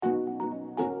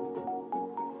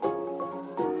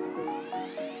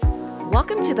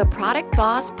Welcome to the Product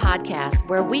Boss Podcast,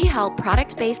 where we help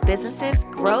product-based businesses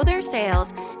grow their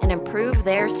sales and improve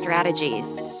their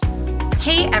strategies.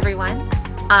 Hey everyone,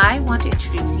 I want to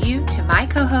introduce you to my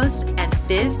co-host and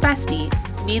biz bestie,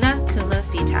 Mina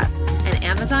Kumlo-Sitep, an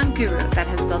Amazon guru that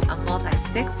has built a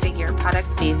multi-six-figure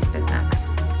product-based business.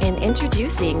 And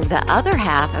introducing the other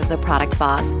half of the Product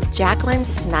Boss, Jacqueline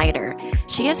Snyder.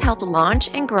 She has helped launch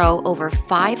and grow over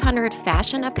 500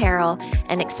 fashion apparel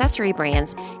and accessory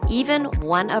brands, even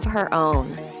one of her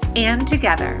own. And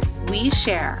together, we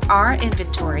share our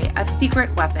inventory of secret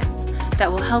weapons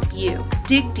that will help you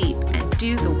dig deep and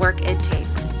do the work it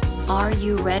takes. Are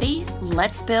you ready?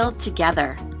 Let's build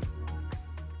together.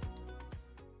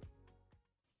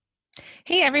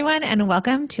 Hey everyone, and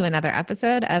welcome to another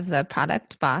episode of the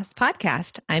Product Boss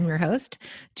Podcast. I'm your host,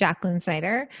 Jacqueline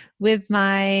Snyder, with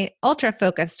my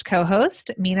ultra-focused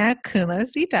co-host, Mina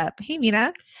Kumlo-Sitep. Hey,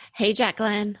 Mina. Hey,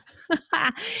 Jacqueline.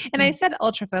 And I said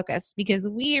ultra-focused because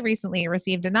we recently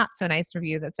received a not-so-nice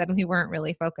review that said we weren't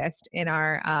really focused in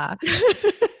our...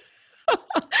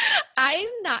 I'm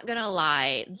not going to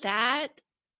lie. That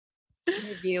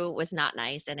review was not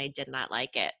nice, and I did not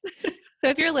like it. So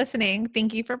if you're listening,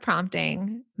 thank you for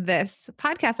prompting this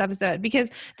podcast episode, because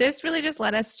this really just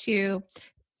led us to,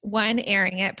 one,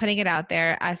 airing it, putting it out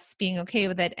there, us being okay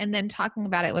with it, and then talking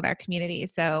about it with our community.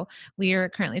 So we are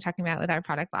currently talking about with our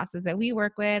product bosses that we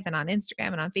work with and on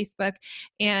Instagram and on Facebook.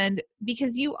 And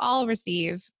because you all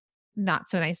receive not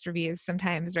so nice reviews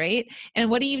sometimes, right? And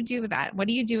what do you do with that? What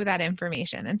do you do with that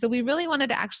information? And so we really wanted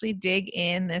to actually dig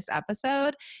in this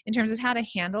episode in terms of how to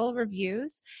handle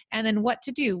reviews and then what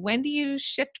to do. When do you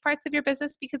shift parts of your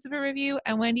business because of a review?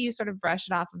 And when do you sort of brush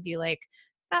it off and be like,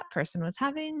 that person was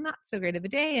having not so great of a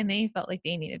day and they felt like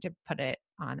they needed to put it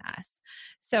on us.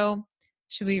 So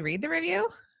should we read the review?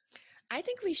 I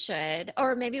think we should,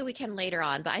 or maybe we can later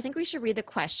on, but I think we should read the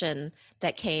question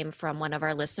that came from one of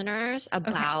our listeners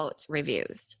about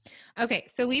reviews. Okay.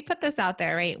 So we put this out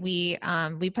there, right? We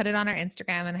put it on our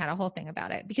Instagram and had a whole thing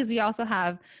about it because we also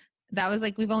have, that was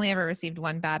like, we've only ever received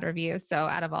one bad review. So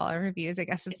out of all our reviews, I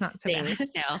guess it's not so bad.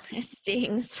 It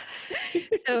stings.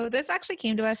 So this actually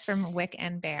came to us from Wick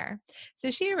and Bear. So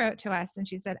she wrote to us and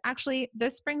she said, actually,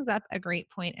 this brings up a great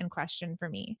point and question for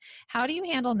me. How do you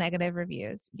handle negative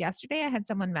reviews? Yesterday, I had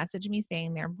someone message me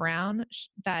saying their brown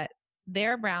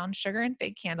sugar and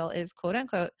fig candle is quote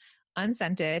unquote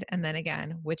unscented. And then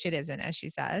again, which it isn't, as she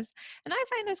says. And I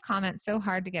find this comment so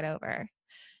hard to get over.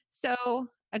 So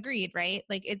agreed, right?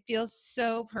 Like it feels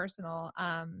so personal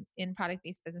in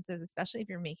product-based businesses, especially if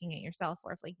you're making it yourself,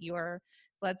 or if like your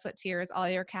blood, sweat, tears, all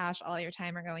your cash, all your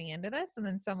time are going into this, and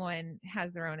then someone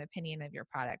has their own opinion of your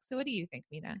product. So what do you think,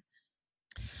 Mina?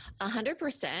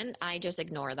 100%. I just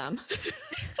ignore them.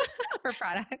 For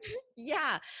product.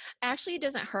 Yeah. Actually, it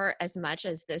doesn't hurt as much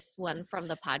as this one from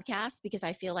the podcast because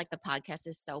I feel like the podcast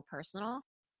is so personal.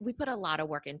 We put a lot of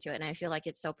work into it and I feel like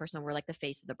it's so personal. We're like the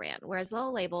face of the brand. Whereas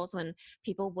little labels, when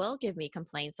people will give me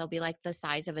complaints, they'll be like, the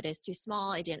size of it is too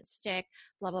small. It didn't stick,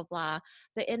 blah, blah, blah.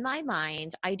 But in my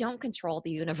mind, I don't control the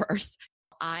universe.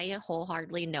 I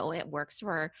wholeheartedly know it works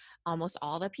for almost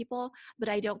all the people, but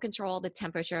I don't control the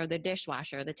temperature of the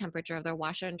dishwasher, the temperature of their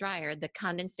washer and dryer, the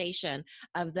condensation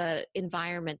of the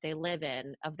environment they live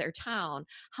in, of their town,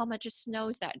 how much it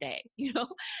snows that day,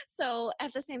 So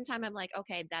at the same time, I'm like,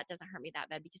 okay, that doesn't hurt me that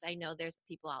bad because I know there's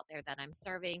people out there that I'm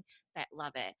serving that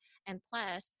love it. And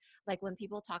plus, like when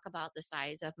people talk about the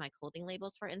size of my clothing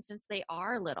labels, for instance, they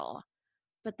are little,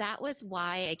 but that was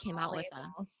why I came out with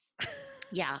them.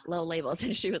 Yeah, low labels.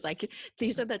 And she was like,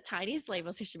 these are the tiniest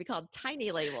labels. They should be called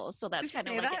tiny labels. So that's kind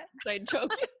of like a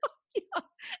joke. Yeah.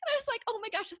 And I was like, oh my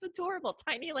gosh, that's adorable.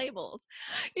 Tiny labels.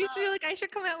 You should like, I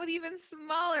should come out with even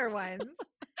smaller ones.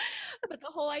 But the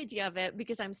whole idea of it,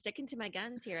 because I'm sticking to my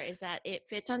guns here, is that it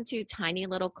fits onto tiny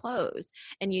little clothes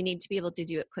and you need to be able to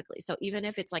do it quickly. So even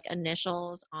if it's like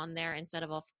initials on there instead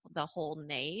of the whole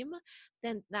name,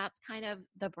 then that's kind of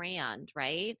the brand,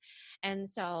 right? And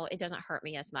so it doesn't hurt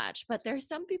me as much. But there's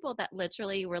some people that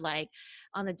literally were like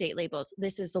on the date labels,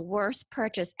 this is the worst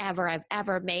purchase ever I've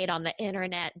ever made on the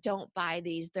internet. Don't buy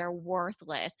these. They're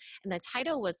worthless. And the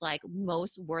title was like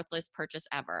most worthless purchase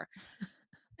ever.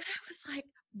 And I was like,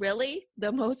 really?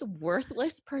 The most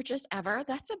worthless purchase ever?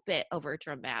 That's a bit over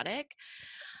dramatic.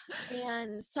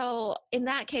 And so in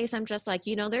that case, I'm just like,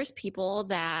 there's people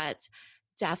that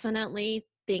definitely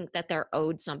think that they're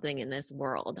owed something in this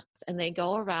world. And they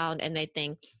go around and they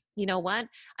think, you know what?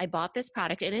 I bought this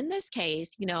product. And in this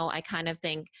case, I kind of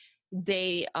think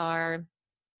they are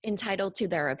entitled to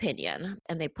their opinion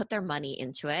and they put their money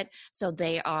into it. So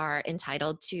they are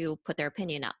entitled to put their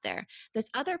opinion out there. This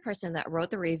other person that wrote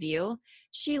the review,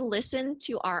 she listened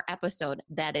to our episode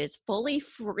that is fully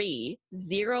free,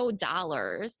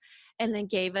 $0, and then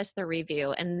gave us the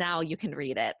review. And now you can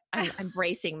read it. I'm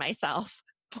bracing myself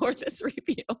for this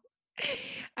review.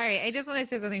 All right. I just want to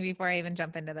say something before I even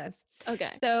jump into this.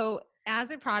 Okay. So,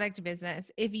 as a product business,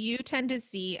 if you tend to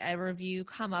see a review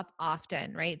come up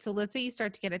often, right? So, let's say you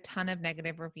start to get a ton of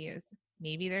negative reviews.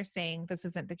 Maybe they're saying, this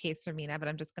isn't the case for Mina, but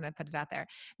I'm just going to put it out there.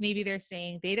 Maybe they're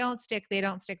saying they don't stick,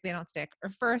 or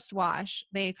first wash,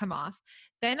 they come off.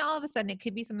 Then all of a sudden it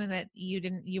could be something that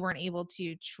you weren't able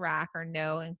to track or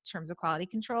know in terms of quality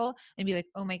control and be like,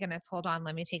 oh my goodness, hold on,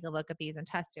 let me take a look at these and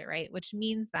test it, right? Which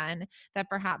means then that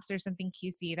perhaps there's something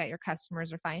QC that your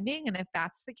customers are finding. And if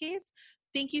that's the case,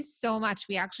 thank you so much.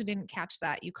 We actually didn't catch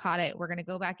that. You caught it. We're going to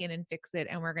go back in and fix it,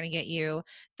 and we're going to get you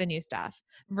the new stuff.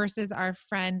 Versus our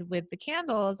friend with the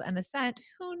candles and the scent,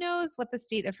 who knows what the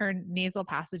state of her nasal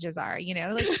passages are,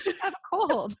 like she have a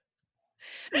cold.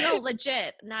 No,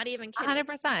 legit, not even kidding.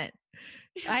 100%.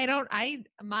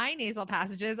 My nasal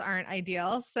passages aren't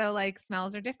ideal. So like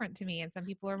smells are different to me and some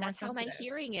people are more sensitive. That's how my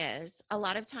hearing is. A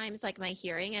lot of times, like my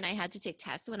hearing, and I had to take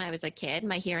tests when I was a kid,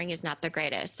 my hearing is not the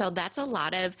greatest. So that's a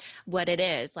lot of what it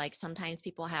is. Like sometimes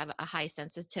people have a high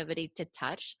sensitivity to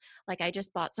touch. Like I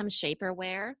just bought some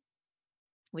shaperwear,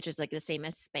 which is like the same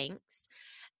as Spanx.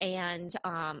 And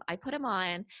I put them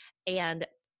on, and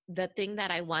the thing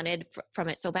that I wanted from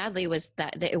it so badly was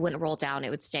that it wouldn't roll down. It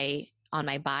would stay on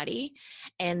my body.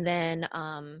 And then,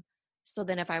 so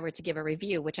then if I were to give a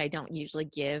review, which I don't usually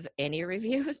give any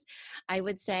reviews, I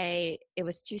would say it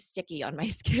was too sticky on my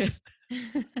skin.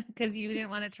 Because you didn't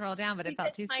want it to roll down, but it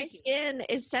felt too sticky. My skin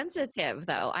is sensitive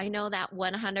though. I know that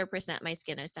 100% my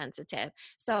skin is sensitive.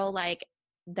 So like,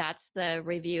 that's the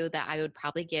review that I would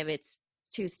probably give. It's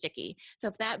too sticky. So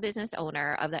if that business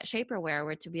owner of that shaperwear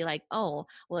were to be like, oh,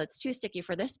 well, it's too sticky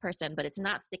for this person, but it's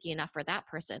not sticky enough for that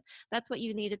person. That's what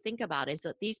you need to think about, is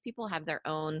that these people have their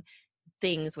own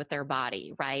things with their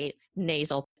body, right?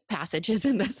 Nasal passages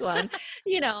in this one.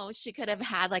 She could have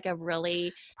had like a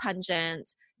really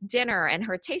pungent dinner and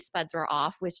her taste buds were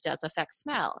off, which does affect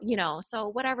smell, so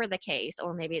whatever the case,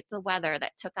 or maybe it's the weather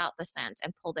that took out the scent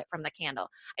and pulled it from the candle.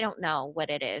 I don't know what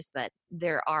it is, but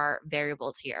there are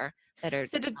variables here that are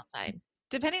outside.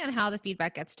 Depending on how the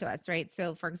feedback gets to us, right?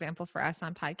 So for example, for us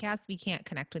on podcasts, we can't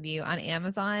connect with you. On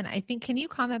Amazon, I think, can you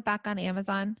comment back on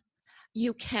Amazon?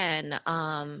 You can.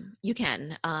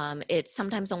 It's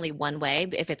sometimes only one way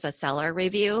if it's a seller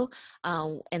review,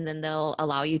 and then they'll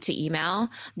allow you to email,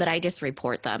 but I just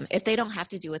report them. If they don't have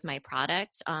to do with my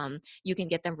product, you can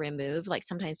get them removed. Like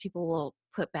sometimes people will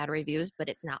put bad reviews, but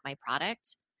it's not my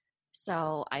product.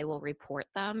 So I will report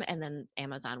them and then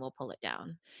Amazon will pull it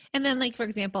down. And then like, for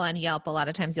example, on Yelp, a lot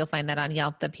of times you'll find that on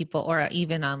Yelp that people, or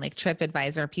even on like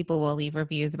TripAdvisor, people will leave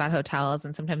reviews about hotels,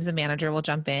 and sometimes the manager will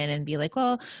jump in and be like,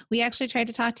 well, we actually tried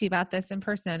to talk to you about this in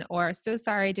person, or so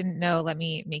sorry, didn't know, let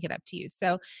me make it up to you.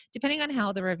 So depending on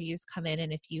how the reviews come in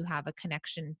and if you have a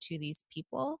connection to these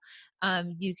people,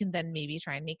 you can then maybe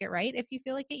try and make it right. If you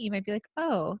feel like it, you might be like,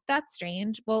 oh, that's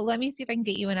strange. Well, let me see if I can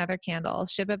get you another candle,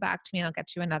 ship it back to me and I'll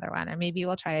get you another one. Or maybe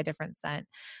we'll try a different scent.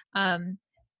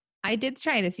 I did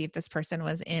try to see if this person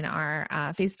was in our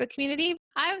Facebook community.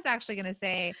 I was actually going to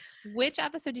say, which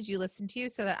episode did you listen to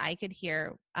so that I could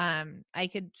hear, I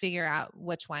could figure out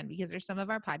which one, because there's some of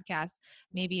our podcasts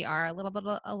maybe are a little bit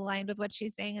aligned with what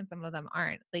she's saying and some of them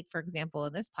aren't. Like, for example,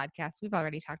 in this podcast, we've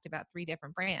already talked about 3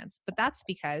 different brands, but that's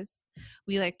because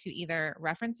we like to either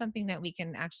reference something that we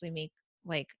can actually make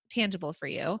like tangible for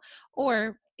you,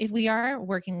 or if we are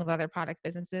working with other product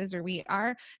businesses or we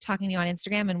are talking to you on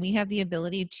Instagram and we have the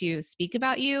ability to speak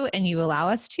about you and you allow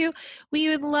us to, we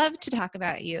would love to talk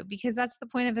about you, because that's the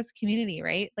point of this community,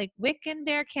 right? Like Wick and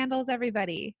Bear Candles,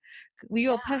 everybody. We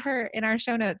will put her in our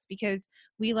show notes because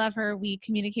we love her. We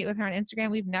communicate with her on Instagram.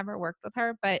 We've never worked with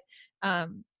her, but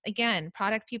again,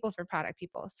 product people for product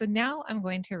people. So now I'm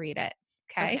going to read it.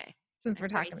 Okay. Since we're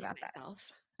talking about that.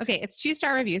 Okay, it's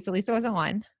 2-star reviews. So Lisa wasn't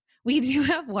one. We do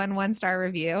have 1-star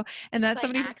review, and that's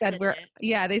somebody who said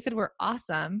they said we're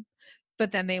awesome,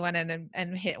 but then they went in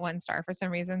and hit 1 star for some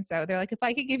reason. So they're like, if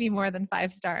I could give you more than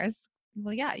 5 stars,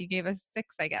 well, yeah, you gave us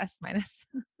 6, I guess, minus.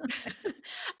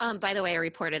 By the way, I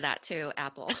reported that to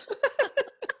Apple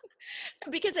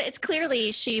because it's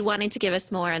clearly she wanted to give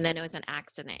us more, and then it was an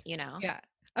accident, Yeah.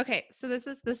 Okay, so this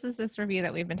is this review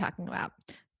that we've been talking about.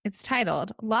 It's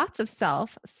titled "Lots of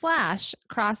Self /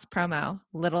 Cross Promo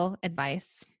Little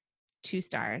Advice." 2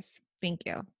 stars. Thank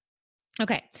you.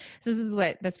 Okay. So this is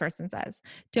what this person says.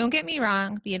 Don't get me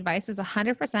wrong. The advice is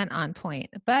 100% on point,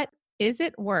 but is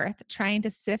it worth trying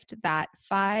to sift that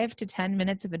 5 to 10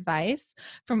 minutes of advice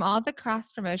from all the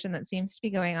cross promotion that seems to be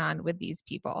going on with these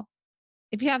people?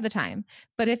 If you have the time.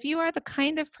 But if you are the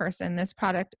kind of person this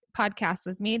product podcast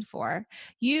was made for,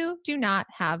 you do not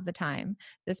have the time.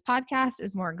 This podcast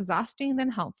is more exhausting than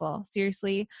helpful.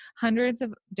 Seriously, hundreds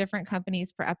of different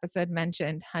companies per episode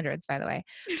mentioned, hundreds by the way,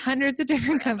 hundreds of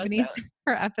different Per companies episode.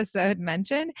 per episode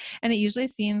mentioned, and it usually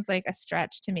seems like a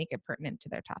stretch to make it pertinent to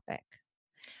their topic.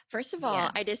 First of The all,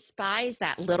 end. I despise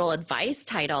that little advice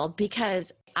title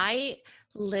because I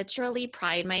literally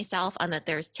pride myself on that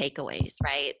there's takeaways,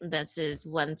 right? This is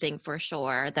one thing for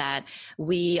sure, that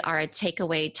we are a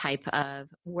takeaway type of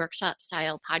workshop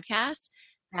style podcast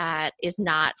that is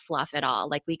not fluff at all.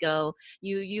 Like we go,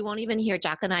 you won't even hear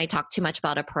Jack and I talk too much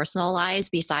about our personal lives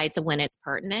besides when it's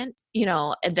pertinent,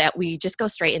 that we just go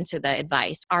straight into the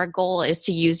advice. Our goal is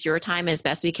to use your time as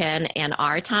best we can and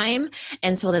our time.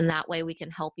 And so then that way we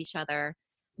can help each other,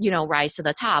 rise to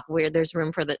the top where there's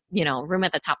room for room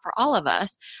at the top for all of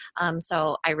us.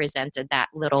 So I resented that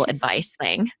little advice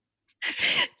thing.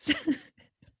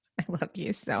 I love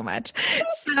you so much.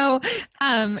 So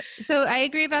I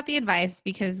agree about the advice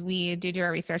because we do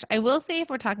our research. I will say if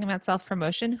we're talking about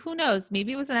self-promotion, who knows?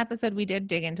 Maybe it was an episode we did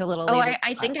dig into a little Oh, later.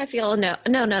 I think I feel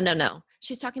no.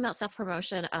 She's talking about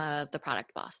self-promotion of the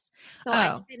Product Boss. So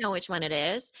I think I know which one it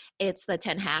is. It's the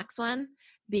 10 hacks one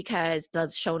because the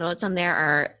show notes on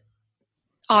there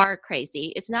are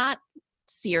crazy. It's not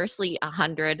seriously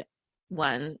 100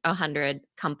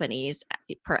 companies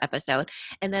per episode.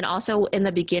 And then also in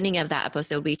the beginning of that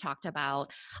episode, we talked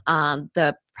about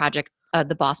the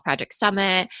Boss Project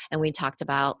Summit, and we talked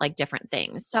about like different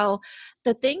things. So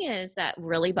the thing is that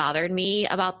really bothered me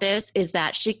about this is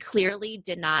that she clearly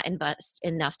did not invest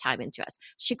enough time into us.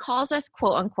 She calls us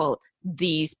quote unquote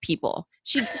these people.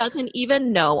 She doesn't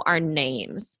even know our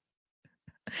names.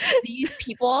 These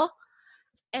people.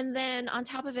 And then on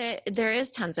top of it, there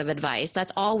is tons of advice.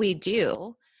 That's all we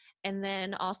do. And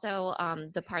then also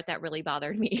the part that really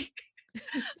bothered me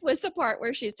was the part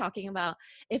where she's talking about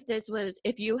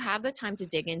if you have the time to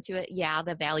dig into it, yeah,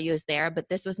 the value is there, but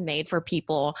this was made for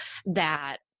people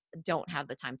that don't have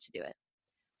the time to do it.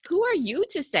 Who are you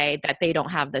to say that they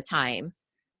don't have the time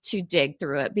to dig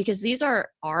through it? Because these are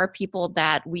our people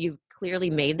that we've clearly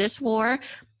made this for.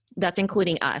 That's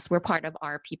including us. We're part of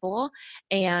our people.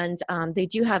 And they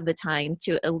do have the time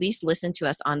to at least listen to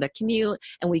us on the commute.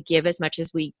 And we give as much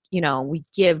as we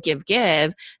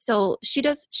give. So she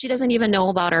doesn't even know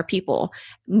about our people,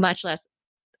 much less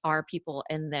our people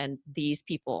and then these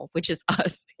people, which is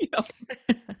us.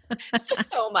 It's just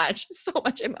so much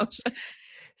emotion.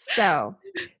 So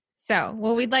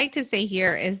what we'd like to say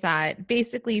here is that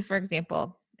basically, for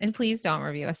example, and please don't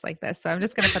review us like this. So I'm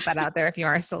just going to put that out there if you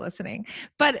are still listening.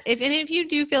 But if you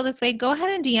do feel this way, go ahead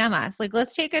and DM us. Like,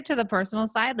 let's take it to the personal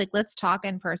side. Like, let's talk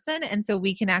in person. And so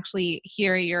we can actually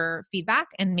hear your feedback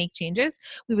and make changes.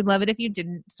 We would love it if you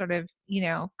didn't sort of,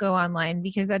 go online,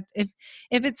 because if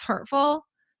it's hurtful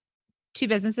to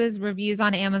businesses, reviews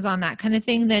on Amazon, that kind of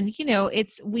thing, then,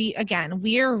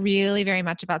 we're really very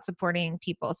much about supporting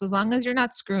people. So as long as you're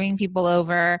not screwing people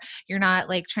over, you're not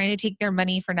like trying to take their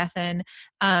money for nothing.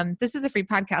 This is a free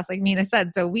podcast, like Mina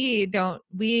said. So we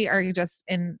are just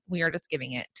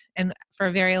giving it. And for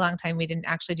a very long time, we didn't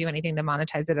actually do anything to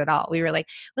monetize it at all. We were like,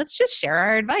 let's just share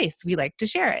our advice. We like to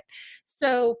share it.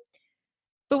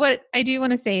 But what I do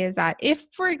want to say is that if,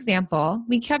 for example,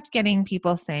 we kept getting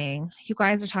people saying, you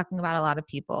guys are talking about a lot of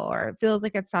people, or it feels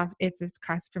like if it's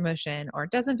cross promotion, or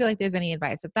it doesn't feel like there's any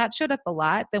advice, if that showed up a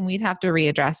lot, then we'd have to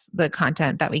readdress the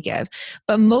content that we give.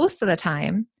 But most of the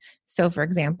time, so for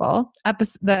example,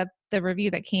 the review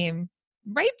that came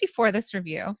right before this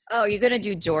review. Oh, you're going to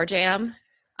do Door Jam?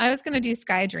 I was going to do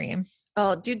Sky Dream.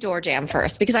 Oh, do Door Jam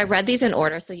first, because I read these in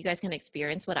order so you guys can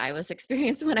experience what I was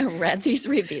experiencing when I read these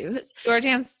reviews. Door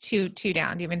Jam's two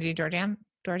down. Do you want to do Door Jam?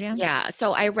 Door Jam? Yeah.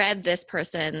 So I read this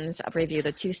person's review,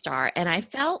 the 2-star, and I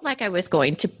felt like I was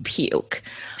going to puke,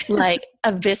 like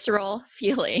a visceral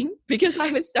feeling, because I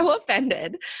was so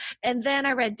offended. And then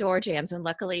I read Door Jam's, and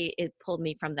luckily it pulled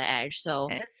me from the edge. So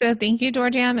thank you, Door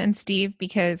Jam and Steve,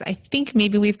 because I think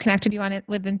maybe we've connected you on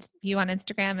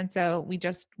Instagram. And so we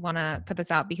just want to put this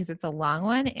out because it's a long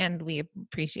one and we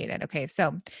appreciate it. Okay.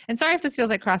 So, and sorry if this feels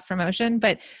like cross promotion,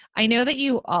 but I know that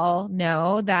you all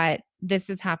know that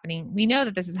this is happening. We know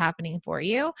that this is happening for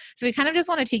you. So we kind of just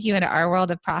want to take you into our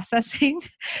world of processing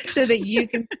so that you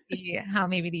can see how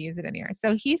maybe to use it in yours.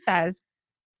 So he says,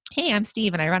 Hey, I'm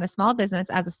Steve, and I run a small business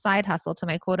as a side hustle to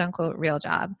my quote unquote real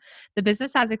job. The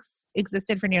business has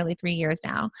existed for nearly 3 years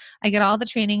now. I get all the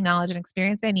training, knowledge, and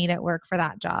experience I need at work for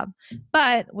that job.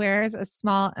 But whereas a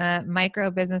small micro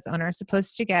business owner is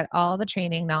supposed to get all the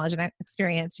training, knowledge, and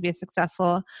experience to be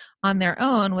successful on their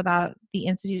own without the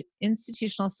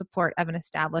institutional support of an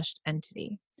established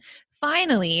entity.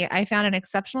 Finally, I found an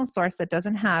exceptional source that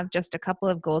doesn't have just a couple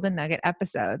of golden nugget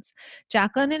episodes.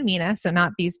 Jacqueline and Mina, so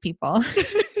not these people.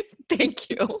 Thank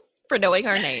you for knowing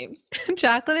our names.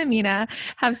 Jacqueline and Mina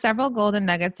have several golden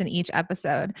nuggets in each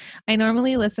episode. I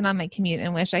normally listen on my commute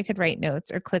and wish I could write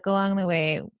notes or click along the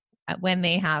way when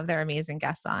they have their amazing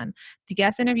guests on. The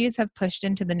guest interviews have pushed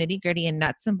into the nitty gritty and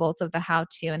nuts and bolts of the how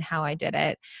to and how I did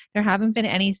it. There haven't been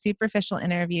any superficial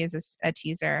interviews as a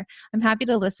teaser. I'm happy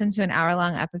to listen to an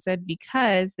hour-long episode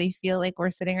because they feel like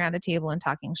we're sitting around a table and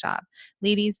talking shop.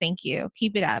 Ladies, thank you.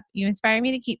 Keep it up. You inspire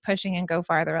me to keep pushing and go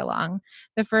farther along.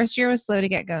 The first year was slow to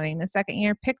get going. The second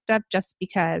year picked up just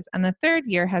because, and the third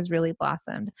year has really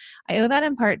blossomed. I owe that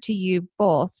in part to you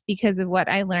both because of what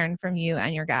I learned from you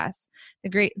and your guests.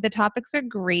 The topics are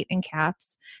great in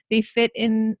caps. They fit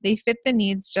the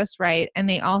needs just right, and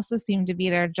they also seem to be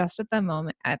there just at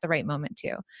the right moment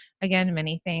too. Again,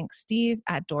 many thanks, Steve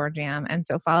at DoorJam. And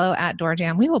so follow at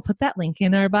DoorJam. We will put that link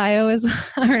in our bio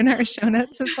or in our show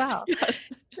notes as well.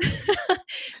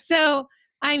 So,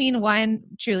 I mean, one,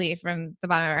 truly from the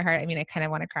bottom of our heart, I mean, I kind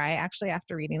of want to cry actually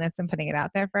after reading this and putting it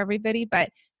out there for everybody, but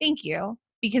thank you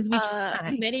because we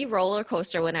try. Mini roller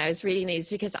coaster when I was reading these,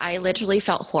 because I literally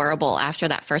felt horrible after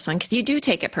that first one, because you do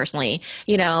take it personally,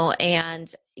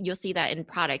 and you'll see that in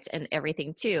product and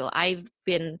everything too. I've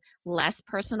been less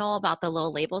personal about the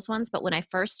little labels ones, but when I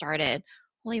first started,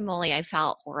 holy moly, I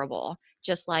felt horrible.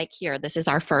 Just like here, this is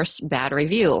our first bad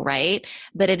review, right?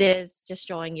 But it is just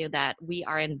showing you that we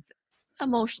are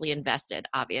emotionally invested,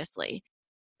 obviously.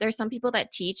 There's some people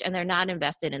that teach and they're not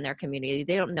invested in their community.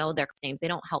 They don't know their names. They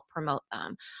don't help promote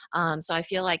them. So I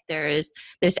feel like there is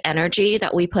this energy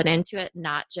that we put into it,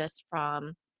 not just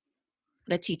from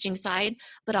the teaching side,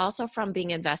 but also from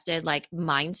being invested like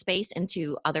mind space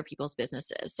into other people's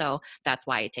businesses. So that's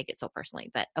why I take it so personally.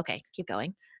 But okay, keep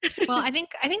going. Well, I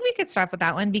think we could start with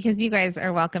that one because you guys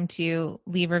are welcome to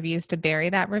leave reviews to bury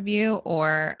that review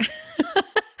or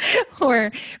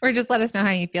or just let us know how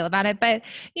you feel about it. But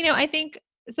I think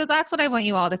so that's what I want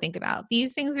you all to think about.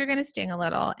 These things are going to sting a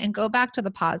little and go back to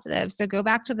the positive. So go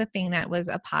back to the thing that was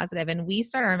a positive. And we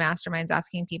start our masterminds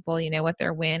asking people, what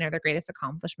their win or their greatest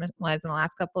accomplishment was in the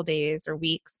last couple of days or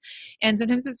weeks. And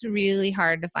sometimes it's really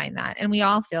hard to find that. And we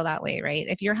all feel that way, right?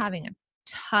 If you're having a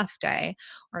tough day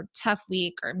or tough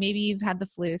week, or maybe you've had the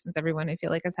flu, since everyone I feel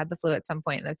like has had the flu at some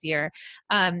point this year,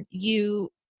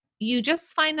 you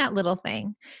just find that little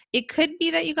thing. It could be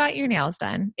that you got your nails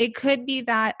done. It could be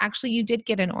that actually you did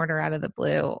get an order out of the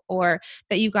blue, or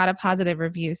that you got a positive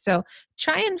review. So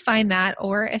try and find that.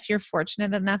 Or if you're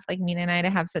fortunate enough, like Mina and I, to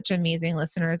have such amazing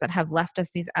listeners that have left us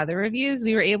these other reviews,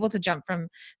 we were able to jump from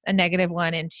a negative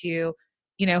one into,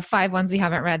 5 ones we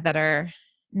haven't read that are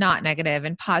not negative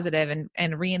and positive,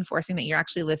 and reinforcing that you're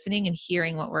actually listening and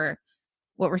hearing what we're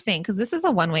saying. Cause this is a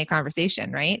one-way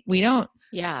conversation, right? We don't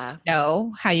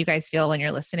know how you guys feel when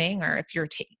you're listening, or if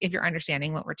you're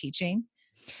understanding what we're teaching.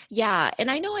 Yeah. And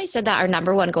I know I said that our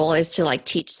number one goal is to like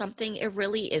teach something. It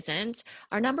really isn't.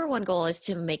 Our number one goal is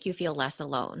to make you feel less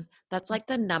alone. That's like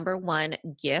the number one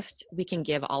gift we can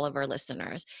give all of our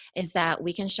listeners, is that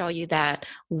we can show you that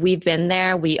we've been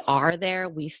there, we are there,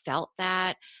 we felt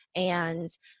that. And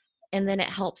then it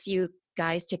helps you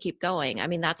guys to keep going. I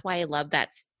mean, that's why I love that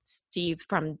Steve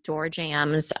from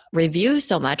DoorJam's review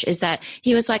so much, is that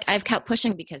he was like, I've kept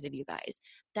pushing because of you guys.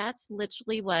 That's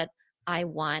literally what I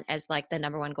want as like the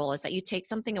number one goal, is that you take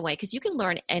something away, because you can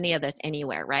learn any of this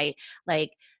anywhere, right?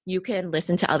 Like you can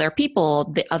listen to other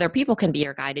people. The other people can be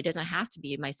your guide. It doesn't have to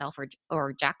be myself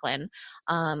or Jacqueline.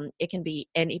 It can be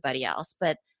anybody else.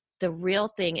 But the real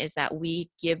thing is that we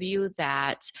give you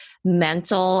that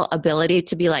mental ability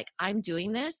to be like, I'm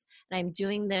doing this and I'm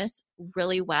doing this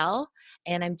really well.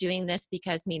 And I'm doing this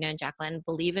because Mina and Jacqueline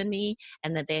believe in me,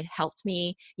 and that they helped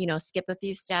me, skip a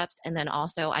few steps. And then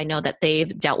also I know that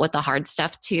they've dealt with the hard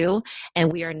stuff too.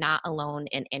 And we are not alone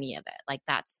in any of it. Like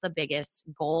that's the biggest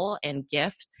goal and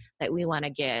gift that we want to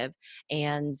give.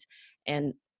 And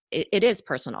it is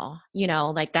personal,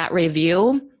 like that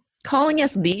review, calling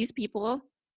us these people.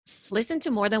 Listen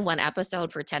to more than one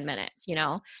episode for 10 minutes.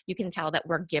 You can tell that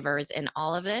we're givers in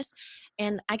all of this.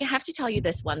 And I have to tell you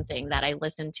this one thing that I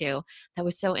listened to that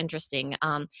was so interesting.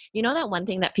 That one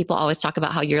thing that people always talk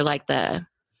about, how you're like the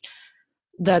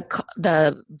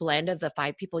blend of the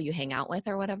 5 people you hang out with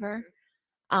or whatever.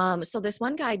 So this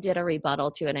one guy did a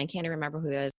rebuttal to it, and I can't even remember who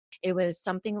it was. It was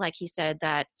something like he said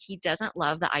that he doesn't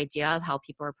love the idea of how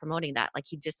people are promoting that. Like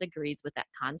he disagrees with that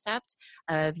concept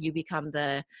of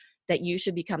that you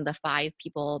should become the 5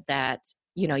 people that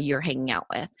you're hanging out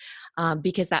with,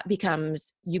 because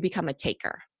you become a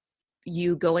taker.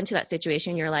 You go into that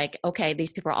situation, you're like, okay,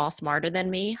 these people are all smarter than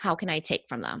me. How can I take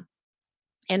from them?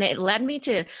 And it led me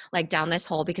to like down this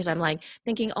hole because I'm like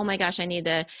thinking, oh my gosh, I need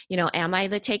to, am I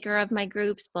the taker of my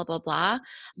groups, blah, blah, blah.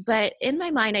 But in my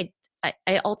mind,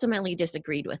 I ultimately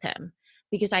disagreed with him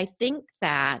because I think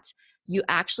that you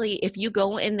actually, if you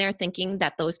go in there thinking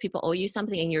that those people owe you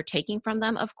something and you're taking from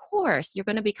them, of course, you're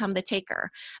going to become the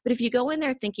taker. But if you go in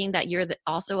there thinking that you're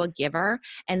also a giver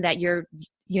and that you're,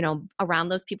 around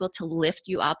those people to lift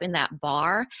you up in that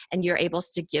bar and you're able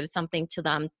to give something to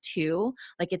them too,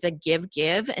 like it's a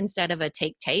give instead of a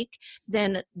take,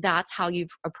 then that's how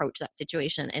you've approached that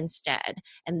situation instead.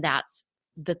 And that's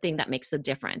the thing that makes the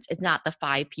difference. It's not the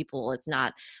 5 people, it's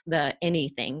not the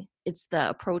anything, it's the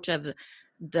approach of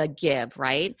the give,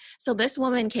 right? So this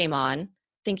woman came on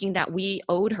thinking that we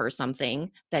owed her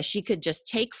something that she could just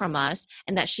take from us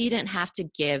and that she didn't have to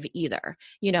give either.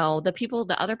 The other people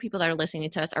that are listening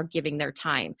to us are giving their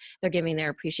time, they're giving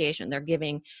their appreciation, they're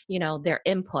giving, their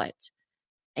input,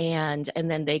 and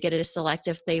then they get to select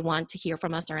if they want to hear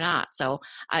from us or not. So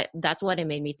that's what it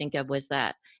made me think of, was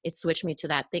that it switched me to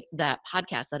that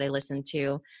podcast that I listened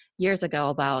to years ago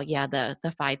about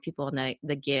the 5 people and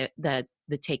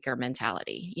the taker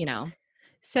mentality.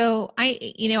 So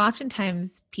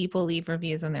oftentimes people leave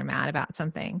reviews when they're mad about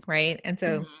something, right? And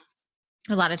so Mhm.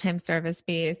 a lot of times service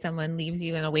based, someone leaves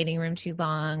you in a waiting room too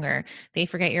long, or they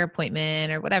forget your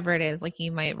appointment or whatever it is, like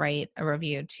you might write a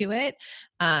review to it.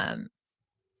 Um,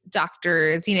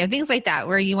 Doctors, things like that,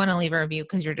 where you want to leave a review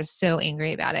because you're just so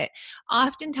angry about it.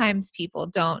 Oftentimes people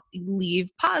don't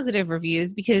leave positive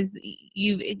reviews because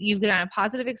you've got a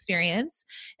positive experience,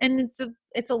 and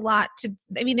it's a lot to,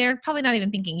 they're probably not even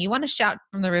thinking. You want to shout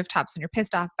from the rooftops when you're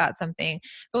pissed off about something,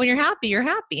 but when you're happy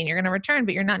and you're going to return,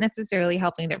 but you're not necessarily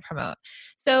helping to promote.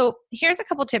 So here's a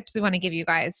couple tips we want to give you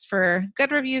guys for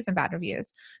good reviews and bad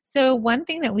reviews. So one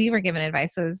thing that we were given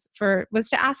advice was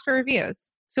to ask for reviews.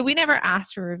 So we never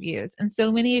asked for reviews. And so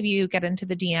many of you get into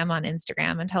the DM on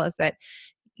Instagram and tell us that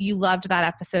you loved that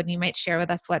episode, and you might share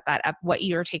with us what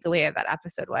your takeaway of that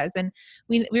episode was. And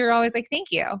we were always like,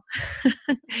 thank you.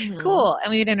 Mhm. Cool.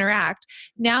 And we would interact.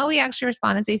 Now we actually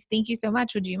respond and say, thank you so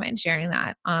much. Would you mind sharing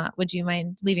that? Would you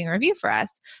mind leaving a review for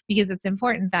us? Because it's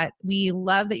important that we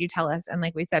love that you tell us. And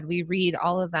like we said, we read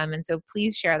all of them. And so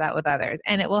please share that with others,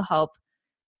 and it will help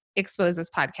expose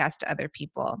this podcast to other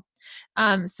people.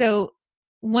 So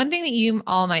one thing that you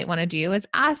all might want to do is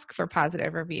ask for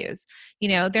positive reviews.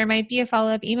 There might be a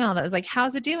follow-up email that was like,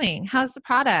 how's it doing? How's the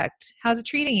product? How's it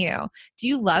treating you? Do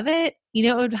you love it?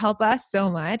 It would help us so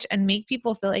much and make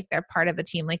people feel like they're part of the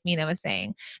team, like Mina was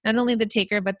saying. Not only the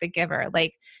taker, but the giver.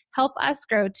 Like, help us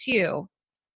grow too.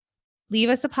 Leave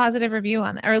us a positive review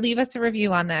leave us a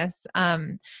review on this,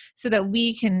 so that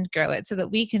we can grow it, so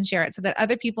that we can share it, so that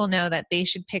other people know that they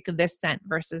should pick this scent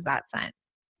versus that scent.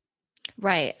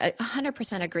 Right.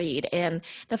 100% agreed. And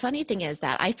the funny thing is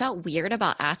that I felt weird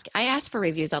about I ask for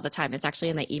reviews all the time. It's actually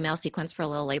in my email sequence for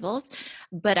Little Labels,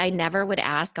 but I never would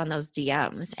ask on those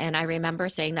DMs. And I remember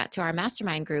saying that to our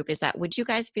mastermind group, is that, would you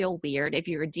guys feel weird if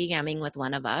you were DMing with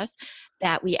one of us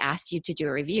that we asked you to do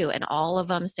a review? And all of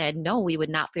them said, no, we would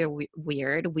not feel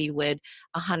weird. We would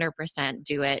 100%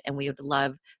 do it. And we would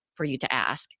love for you to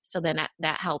ask. So then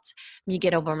that helped me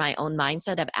get over my own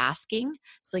mindset of asking.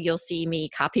 So you'll see me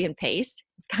copy and paste.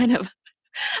 It's kind of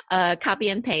copy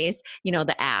and paste,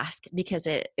 the ask, because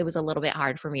it was a little bit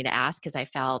hard for me to ask because I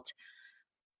felt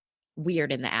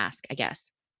weird in the ask, I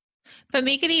guess. But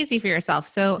make it easy for yourself.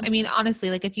 So, Mhm. honestly,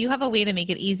 like if you have a way to make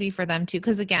it easy for them to,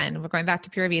 because again, we're going back to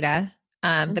Pura Vida.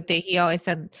 But he always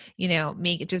said,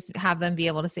 make it, just have them be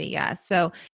able to say yes.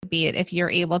 So be it if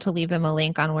you're able to leave them a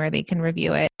link on where they can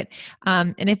review it.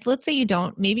 And if, let's say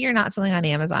maybe you're not selling on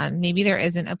Amazon, maybe there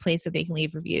isn't a place that they can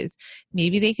leave reviews.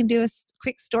 Maybe they can do a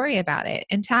quick story about it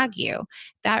and tag you.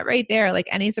 That right there, like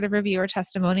any sort of review or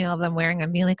testimonial of them wearing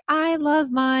them, being like, I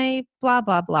love my blah,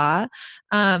 blah, blah.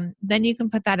 Then you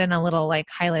can put that in a little like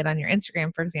highlight on your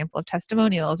Instagram, for example, of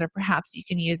testimonials, or perhaps you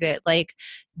can use it like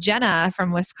Jenna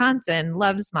from Wisconsin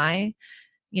loves my,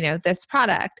 this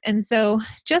product. And so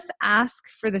just ask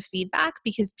for the feedback,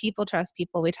 because people trust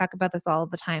people. We talk about this all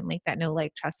the time, like that know,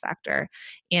 like, trust factor,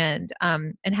 and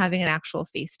having an actual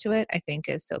face to it, I think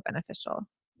is so beneficial.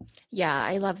 Yeah,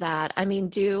 I love that. I mean,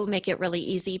 do make it really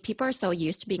easy. People are so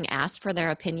used to being asked for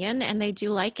their opinion and they do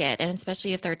like it, and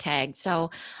especially if they're tagged. So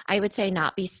I would say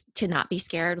not be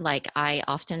scared. Like I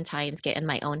oftentimes get in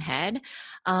my own head,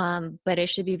 but it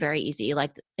should be very easy.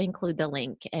 Like include the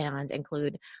link and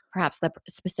include perhaps the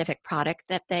specific product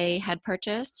that they had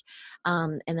purchased,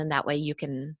 and then that way you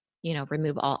can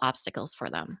remove all obstacles for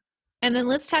them. And then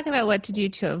let's talk about what to do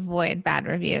to avoid bad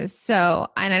reviews. So,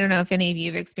 and I don't know if any of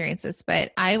you have experienced this,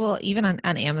 but I will, even on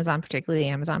Amazon, particularly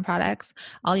Amazon products,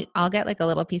 I'll get like a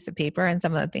little piece of paper and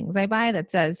some of the things I buy that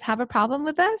says, have a problem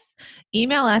with this?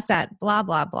 Email us at blah,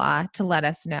 blah, blah to let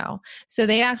us know. So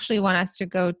they actually want us to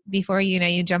go before,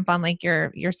 you jump on like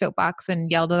your soapbox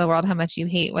and yell to the world how much you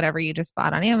hate whatever you just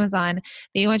bought on Amazon.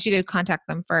 They want you to contact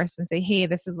them first and say, hey,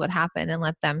 this is what happened, and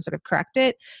let them sort of correct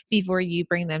it before you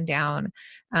bring them down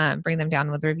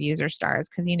with reviews or stars,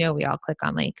 because we all click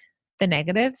on like the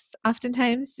negatives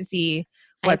oftentimes to see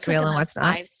I what's click real on and the what's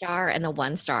not. 5-star and the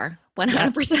 1-star.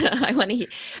 Yep. 100%. I want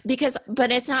to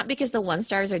but it's not because the 1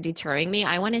 stars are deterring me.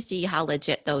 I want to see how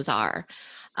legit those are.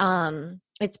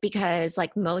 It's because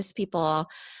like most people,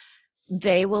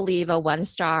 they will leave a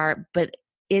 1-star, but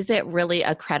is it really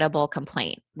a credible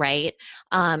complaint, right?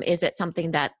 Is it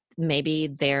something that maybe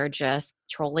they're just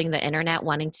trolling the internet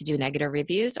wanting to do negative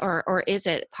reviews, or is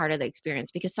it part of the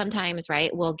experience? Because sometimes, right,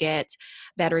 we'll get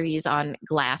bad reviews on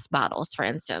glass bottles, for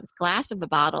instance. Glass of the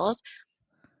bottles,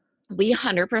 we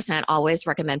 100% always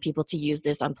recommend people to use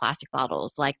this on plastic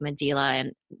bottles like Medela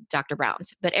and Dr.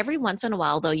 Brown's. But every once in a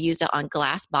while, they'll use it on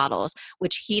glass bottles,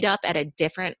 which heat up at a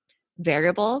different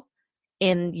variable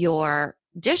in your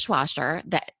dishwasher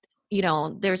that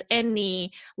there's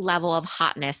any level of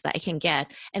hotness that it can get,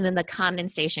 and then the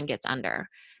condensation gets under.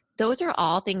 Those are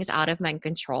all things out of my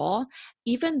control,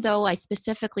 even though I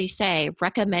specifically say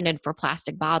recommended for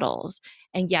plastic bottles,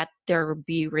 and yet there will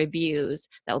be reviews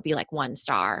that will be like 1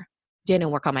 star,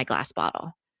 didn't work on my glass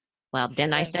bottle. Well,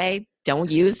 didn't I Yeah. say don't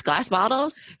use glass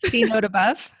bottles? See note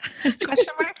above?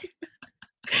 Question mark.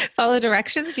 Follow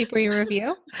directions before you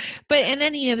review. But and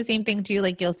then the same thing too,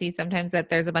 like you'll see sometimes that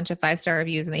there's a bunch of 5-star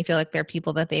reviews and they feel like they're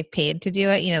people that they've paid to do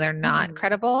it. They're not Mhm.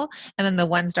 credible. And then the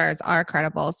 1 stars are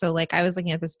credible. So like I was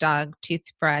looking at this dog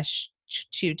toothbrush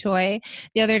chew toy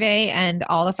the other day, and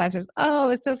all the 5 stars, oh, it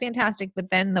was so fantastic. But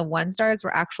then the 1 stars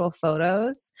were actual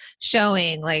photos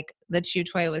showing like the chew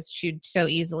toy was chewed so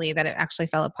easily that it actually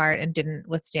fell apart and didn't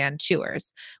withstand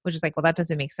chewers, which is like, well, that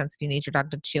doesn't make sense if you need your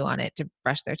dog to chew on it to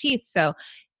brush their teeth. So,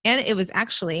 and it was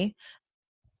actually,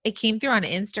 it came through on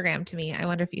Instagram to me. I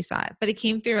wonder if you saw it, but it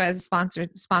came through as sponsored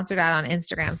ad on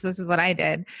Instagram. So this is what I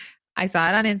did. I saw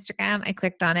it on Instagram. I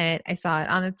clicked on it. I saw it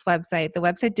on its website. The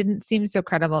website didn't seem so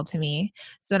credible to me.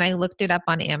 So then I looked it up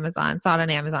on Amazon, saw it on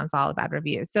Amazon, saw all the bad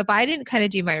reviews. So if I didn't kind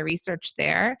of do my research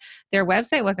there, their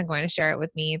website wasn't going to share it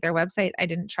with me. Their website I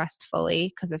didn't trust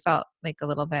fully because it felt like a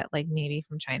little bit like maybe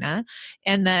from China.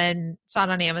 And then saw it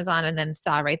on Amazon and then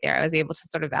saw right there, I was able to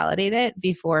sort of validate it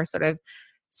before sort of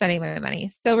spending my money.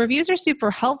 So reviews are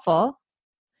super helpful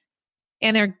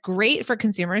and they're great for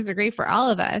consumers. They're great for all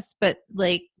of us, but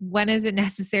like when is it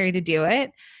necessary to do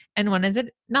it? And when is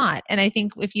it not? And I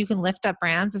think if you can lift up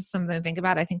brands, this is something to think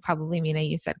about. I think probably Mina,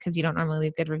 you said, because you don't normally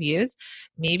leave good reviews.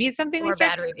 Maybe it's something we Or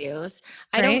start, bad reviews.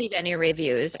 I don't right? leave any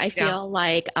reviews. I Yeah. feel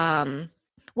like, well,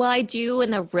 I do in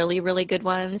the really, really good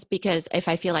ones because if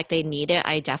I feel like they need it,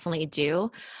 I definitely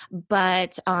do.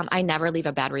 But I never leave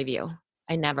a bad review.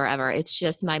 I never ever. It's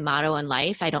just my motto in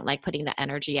life. I don't like putting the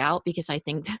energy out because I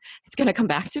think it's going to come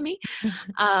back to me.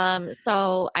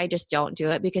 So I just don't do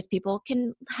it because people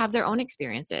can have their own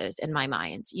experiences in my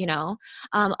mind.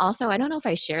 Also, I don't know if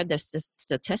I shared this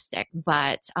statistic,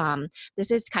 but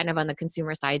this is kind of on the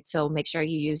consumer side. So make sure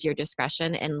you use your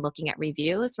discretion in looking at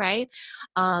reviews, right?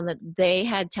 They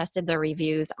had tested the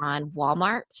reviews on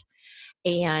Walmart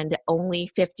and only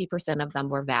 50% of them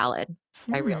were valid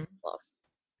by real Hmm. people.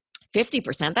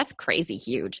 50%, that's crazy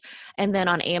huge. And then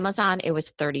on Amazon, it was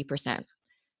 30%.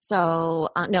 So,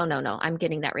 no, I'm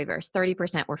getting that reversed.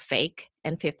 30% were fake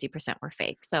and 50% were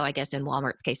fake. So I guess in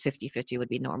Walmart's case, 50-50 would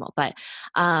be normal, but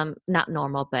not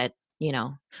normal, but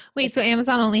Wait, it's, so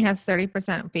Amazon only has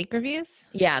 30% fake reviews?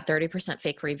 yeah, 30%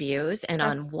 fake reviews. And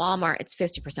on That's Walmart, it's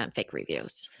 50% fake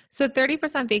reviews. so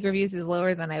 30% fake reviews is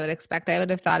lower than I would expect. I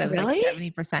would have thought it was like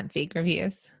Really? 70% fake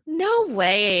reviews. No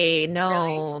way. Really?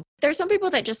 No. There's some people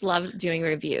that just love doing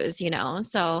reviews.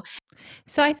 So,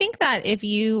 So I think that if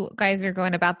you guys are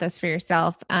going about this for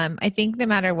yourself, I think no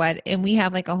matter what, and we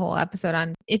have like a whole episode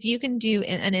on if you can do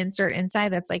an insert inside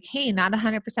that's like, hey, not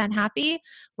 100% happy,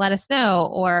 let us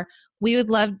know. Or we would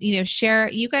love, share.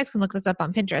 You guys can look this up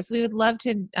on Pinterest. We would love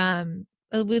to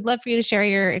we'd love for you to share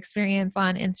your experience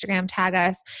on Instagram, tag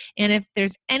us. And if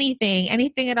there's anything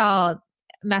at all,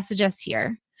 message us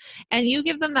here. And you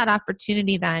give them that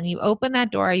opportunity then. You open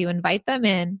that door, you invite them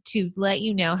in to let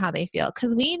you know how they feel.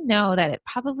 Because we know that it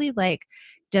probably like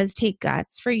does take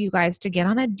guts for you guys to get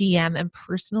on a DM and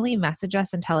personally message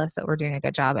us and tell us that we're doing a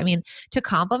good job. I mean, to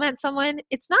compliment someone,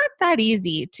 it's not that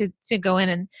easy to go in,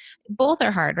 and both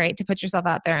are hard, right? To put yourself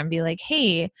out there and be like,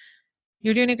 hey,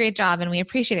 you're doing a great job and we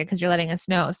appreciate it because you're letting us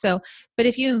know. So, but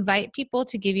if you invite people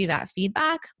to give you that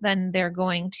feedback, then they're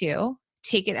going to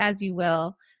take it as you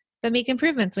will, but make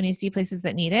improvements when you see places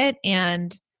that need it,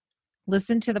 and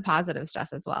listen to the positive stuff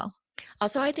as well.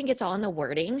 Also, I think it's all in the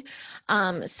wording.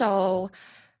 So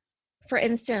for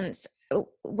instance,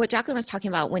 what Jacqueline was talking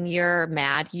about, when you're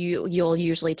mad, you'll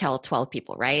usually tell 12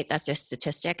 people, right? That's just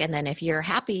statistic. And then if you're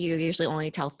happy, you usually only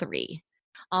tell 3.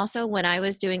 Also, when I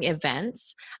was doing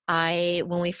events,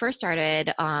 when we first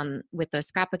started with those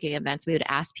scrapbooking events, we would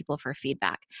ask people for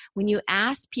feedback. When you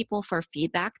ask people for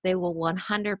feedback, they will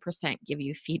 100% give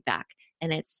you feedback.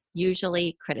 And it's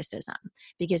usually criticism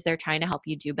because they're trying to help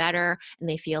you do better and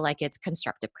they feel like it's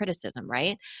constructive criticism,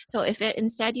 right? So if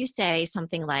instead you say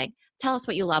something like, tell us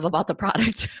what you love about the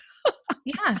product.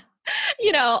 Yeah.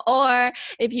 Or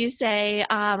if you say,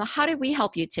 how did we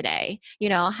help you today?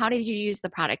 How did you use the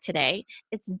product today?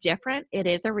 It's different. It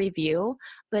is a review,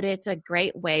 but it's a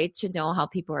great way to know how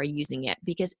people are using it,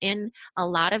 because in a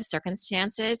lot of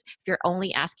circumstances, if you're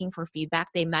only asking for feedback,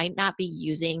 they might not be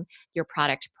using your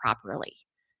product properly.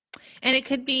 And it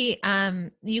could be,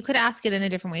 you could ask it in a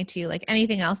different way too, like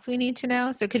anything else we need to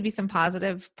know. So it could be some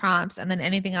positive prompts and then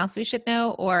anything else we should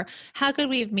know, or how could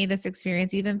we have made this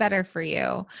experience even better for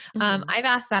you? Mm-hmm. I've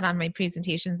asked that on my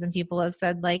presentations and people have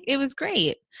said like, it was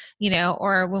great,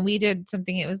 or when we did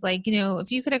something, it was like,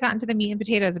 if you could have gotten to the meat and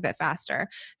potatoes a bit faster.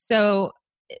 So,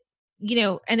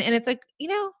 and it's like,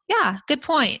 yeah, good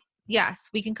point. Yes,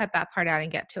 we can cut that part out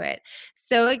and get to it.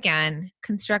 So again,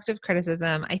 constructive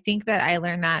criticism. I think that I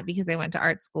learned that because I went to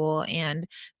art school and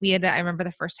I remember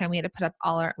the first time we had to put up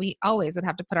we always would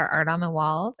have to put our art on the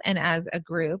walls and as a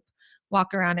group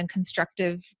walk around and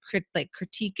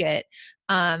critique it,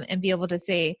 and be able to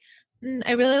say,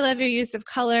 I really love your use of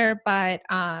color, but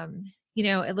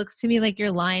it looks to me like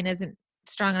your line isn't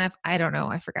strong enough. I don't know.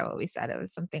 I forgot what we said. It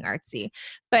was something artsy,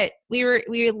 but we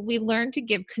learned to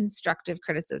give constructive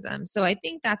criticism. So I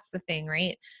think that's the thing,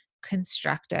 right?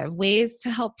 Constructive ways to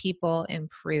help people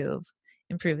improve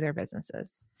their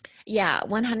businesses. Yeah,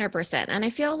 100%. And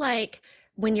I feel like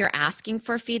when you're asking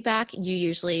for feedback, you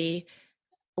usually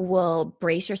will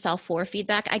brace yourself for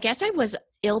feedback. I guess I was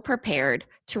ill prepared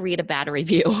to read a bad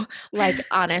review, like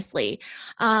honestly,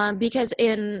 because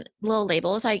in Little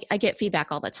Labels, I get feedback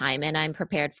all the time and I'm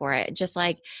prepared for it. Just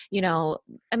like, I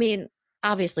mean,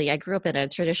 obviously I grew up in a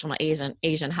traditional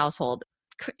Asian household.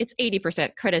 It's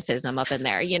 80% criticism up in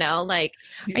there, like.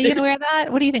 Are you going to wear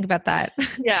that? What do you think about that?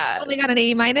 Yeah. You only got an A-,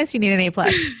 you need an A+.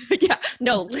 Yeah,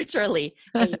 no, literally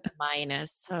A-.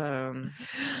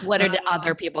 What did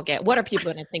other people get? What are people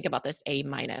going to think about this A-?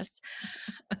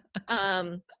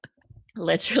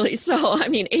 Literally. So, I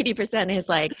mean, 80% is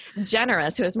like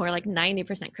generous, who is more like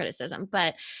 90% criticism.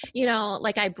 But,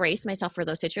 like I brace myself for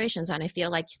those situations. And I feel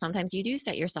like sometimes you do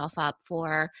set yourself up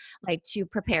for like to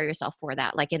prepare yourself for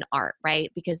that, like in art,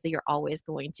 right? Because you're always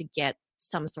going to get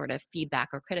some sort of feedback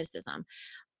or criticism.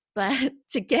 But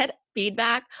to get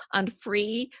feedback on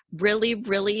free, really,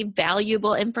 really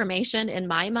valuable information, in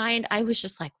my mind, I was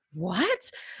just like,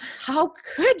 what? How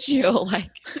could you?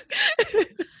 Like,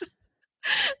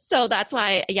 so that's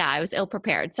why, yeah, I was ill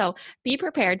prepared. So be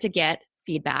prepared to get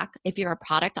feedback. If you're a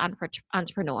product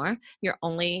entrepreneur,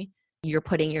 you're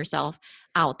putting yourself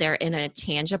out there in a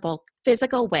tangible,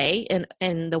 physical way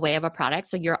in the way of a product.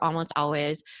 So you're almost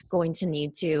always going to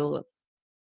need to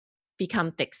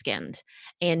become thick-skinned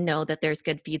and know that there's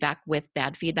good feedback with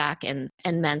bad feedback, and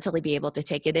mentally be able to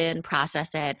take it in,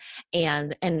 process it,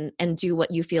 and do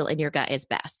what you feel in your gut is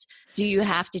best. Do you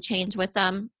have to change with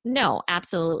them? No,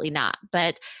 absolutely not.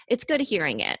 But it's good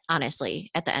hearing it, honestly,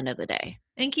 at the end of the day.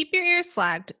 And keep your ears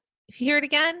flagged. If you hear it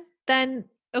again, then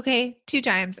okay, 2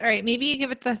 times. All right, maybe you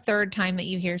give it the 3rd time that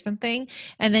you hear something,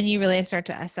 and then you really start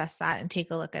to assess that and take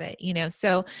a look at it,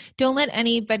 So don't let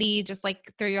anybody just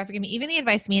like throw you off your game. Even the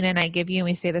advice Mina and I give you, and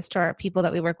we say this to our people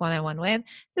that we work one-on-one with,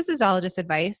 this is all just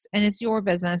advice, and it's your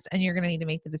business, and you're going to need to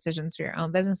make the decisions for your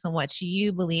own business and what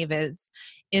you believe is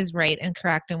right and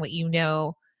correct, and what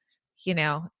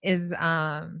is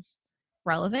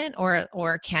relevant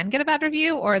or can get a bad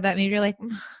review, or that maybe you're like,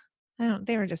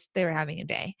 they were having a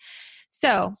day.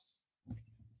 So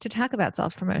to talk about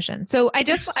self-promotion. So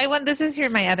this is here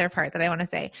my other part that I want to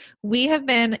say. We have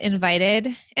been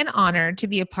invited and honored to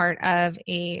be a part of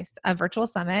a virtual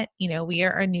summit. We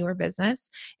are a newer business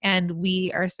and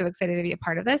we are so excited to be a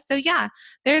part of this. So yeah,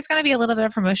 there's going to be a little bit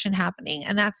of promotion happening.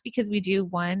 And that's because we do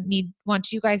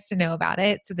want you guys to know about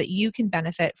it so that you can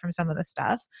benefit from some of the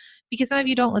stuff, because some of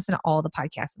you don't listen to all the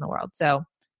podcasts in the world. So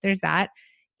there's that.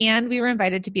 And we were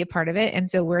invited to be a part of it. And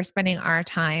so we're spending our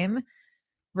time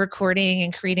recording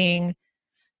and creating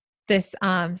this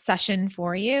session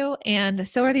for you. And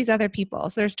so are these other people.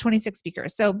 So there's 26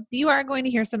 speakers. So you are going to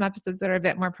hear some episodes that are a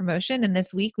bit more promotion. And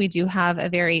this week we do have a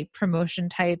very promotion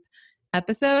type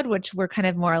episode, which we're kind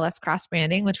of more or less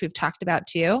cross-branding, which we've talked about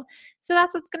too. So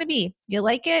that's what's going to be. You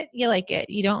like it, you like it.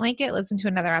 You don't like it, listen to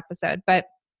another episode. But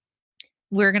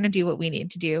we're going to do what we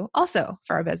need to do also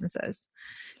for our businesses.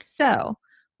 So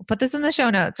we'll put this in the show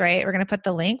notes, right? We're going to put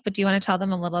the link, but do you want to tell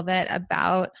them a little bit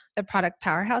about the Product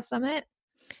Powerhouse Summit?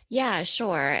 Yeah,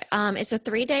 sure. It's a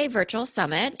 3-day virtual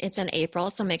summit. It's in April,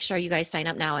 so make sure you guys sign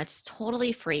up now. It's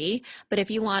totally free, but if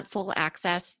you want full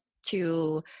access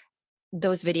to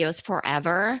those videos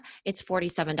forever, it's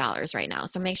 $47 right now.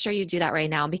 So make sure you do that right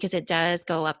now, because it does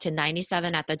go up to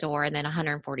 $97 at the door and then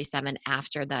 $147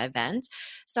 after the event.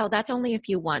 So that's only if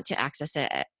you want to access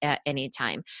it at any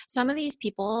time. Some of these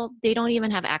people, they don't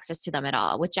even have access to them at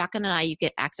all. With Jacqueline and I, you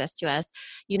get access to us,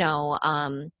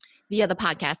 via the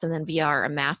podcast and then via our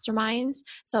masterminds.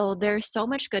 So there's so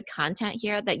much good content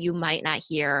here that you might not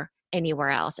hear anywhere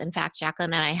else. In fact,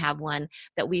 Jacqueline and I have one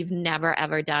that we've never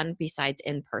ever done besides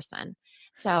in person.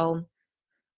 So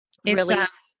really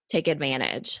take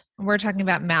advantage. We're talking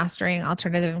about mastering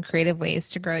alternative and creative ways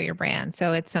to grow your brand.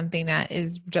 So it's something that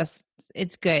is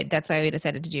it's good. That's why we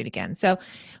decided to do it again. So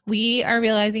we are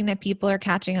realizing that people are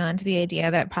catching on to the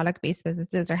idea that product-based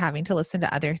businesses are having to listen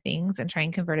to other things and try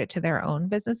and convert it to their own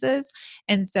businesses.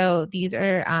 And so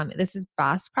this is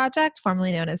Boss Project,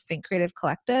 formerly known as Think Creative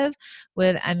Collective,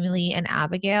 with Emily and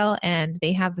Abigail, and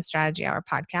they have the Strategy Hour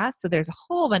podcast. So there's a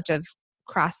whole bunch of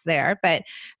cross there, but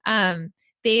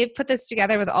they've put this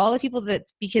together with all the people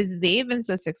because they've been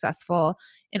so successful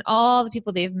and all the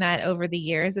people they've met over the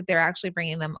years, that they're actually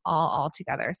bringing them all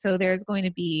together. So there's going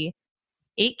to be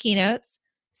 8 keynotes,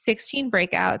 16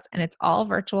 breakouts, and it's all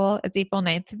virtual. It's April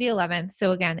 9th to the 11th.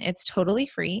 So again, it's totally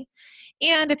free.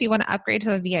 And if you want to upgrade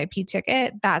to a VIP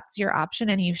ticket, that's your option,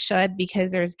 and you should,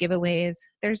 because there's giveaways,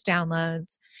 there's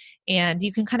downloads, and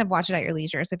you can kind of watch it at your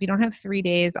leisure. So if you don't have 3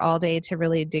 days all day to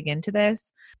really dig into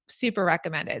this, super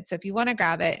recommended. So if you want to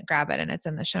grab it, and it's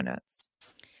in the show notes.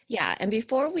 Yeah. And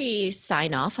before we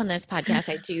sign off on this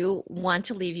podcast, I do want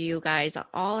to leave you guys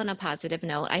all on a positive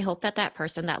note. I hope that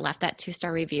person that left that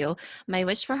 2-star review, my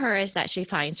wish for her is that she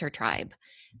finds her tribe.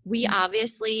 We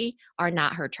obviously are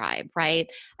not her tribe,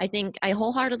 right? I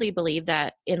wholeheartely believe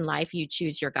that in life you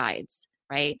choose your guides,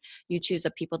 right? You choose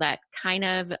the people that kind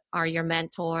of are your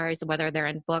mentors, whether they're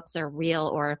in books or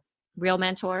real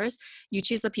mentors. You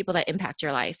choose the people that impact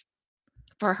your life.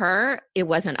 For her, it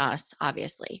wasn't us,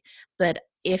 obviously, but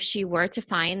if she were to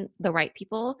find the right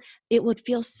people, it would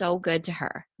feel so good to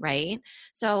her, right?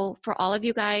 So for all of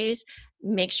you guys,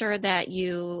 make sure that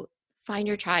you find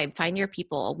your tribe, find your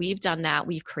people. We've done that.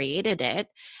 We've created it.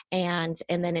 And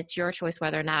then it's your choice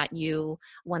whether or not you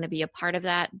want to be a part of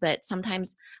that. But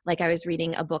sometimes, like I was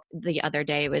reading a book the other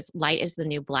day, it was Light is the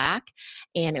New Black.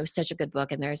 And it was such a good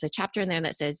book. And there's a chapter in there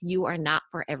that says, you are not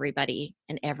for everybody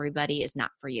and everybody is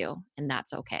not for you. And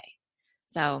that's okay.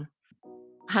 So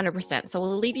 100%. So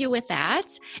we'll leave you with that.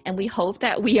 And we hope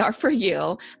that we are for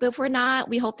you. But if we're not,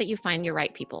 we hope that you find your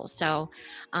right people. So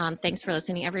thanks for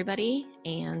listening, everybody.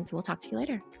 And we'll talk to you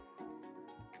later.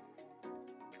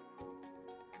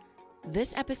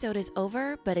 This episode is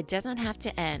over, but it doesn't have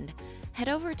to end. Head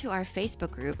over to our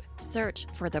Facebook group, search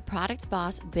for the Product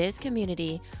Boss Biz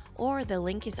Community, or the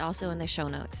link is also in the show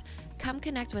notes. Come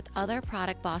connect with other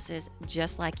product bosses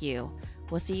just like you.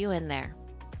 We'll see you in there.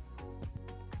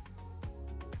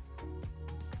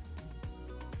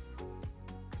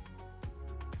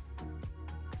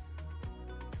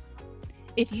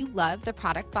 If you love the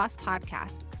Product Boss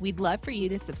podcast, we'd love for you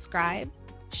to subscribe,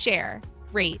 share,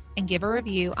 rate, and give a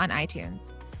review on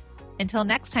iTunes. Until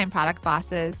next time, Product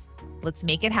Bosses, let's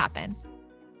make it happen.